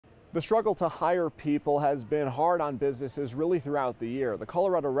The struggle to hire people has been hard on businesses really throughout the year. The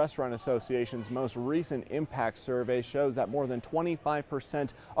Colorado Restaurant Association's most recent impact survey shows that more than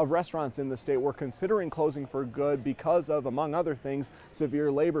 25% of restaurants in the state were considering closing for good because of, among other things,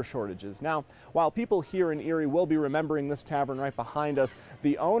 severe labor shortages. Now, while people here in Erie will be remembering this tavern right behind us,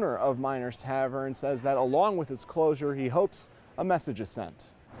 the owner of Miners Tavern says that along with its closure, he hopes a message is sent.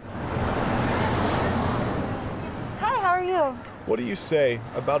 Hi, how are you? What do you say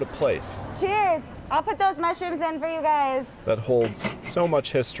about a place Cheers. I'll put those mushrooms in for you guys. that holds so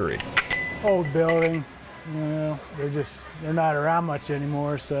much history? Old building, they're not around much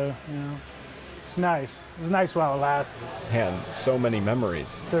anymore, so it's nice. It was nice while it lasted. And so many memories.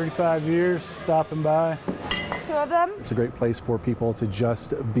 35 years stopping by. Two of them. It's a great place for people to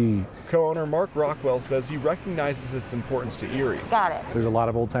just be. Co-owner Mark Rockwell says he recognizes its importance to Erie. Got it. There's a lot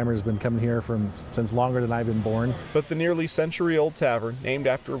of old timers been coming here since longer than I've been born. But the nearly century-old tavern, named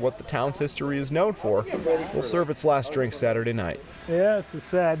after what the town's history is known for, will serve its last drink Saturday night. Yeah, it's a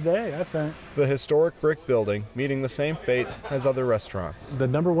sad day, I think. The historic brick building meeting the same fate as other restaurants. The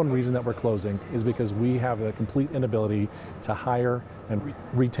number one reason that we're closing is because we have a complete inability to hire and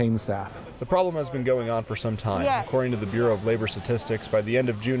retain staff. The problem has been going on for some time. Yeah. According to the Bureau of Labor Statistics, by the end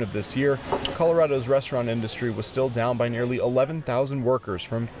of June of this year, Colorado's restaurant industry was still down by nearly 11,000 workers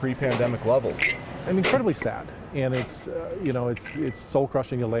from pre-pandemic levels. I'm incredibly sad, and it's soul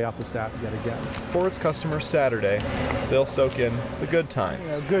crushing to lay off the staff yet again. For its customers Saturday, they'll soak in the good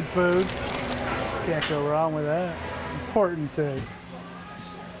times. Good food. Can't go wrong with that. Important to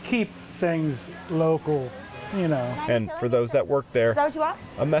keep things local, And for those that work there, Is that what you want?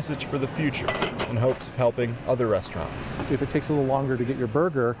 a message for the future in hopes of helping other restaurants. If it takes a little longer to get your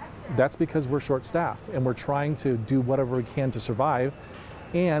burger, that's because we're short-staffed, and we're trying to do whatever we can to survive.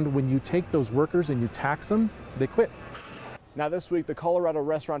 And when you take those workers and you tax them, they quit. Now this week, the Colorado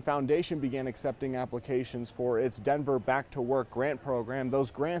Restaurant Foundation began accepting applications for its Denver Back to Work grant program. Those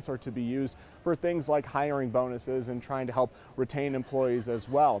grants are to be used for things like hiring bonuses and trying to help retain employees as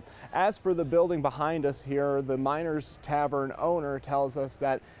well. As for the building behind us here, the Miners Tavern owner tells us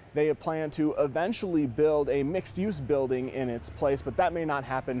that they plan to eventually build a mixed-use building in its place, but that may not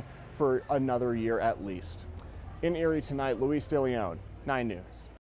happen for another year at least. In Erie tonight, Luis De Leon, 9 News.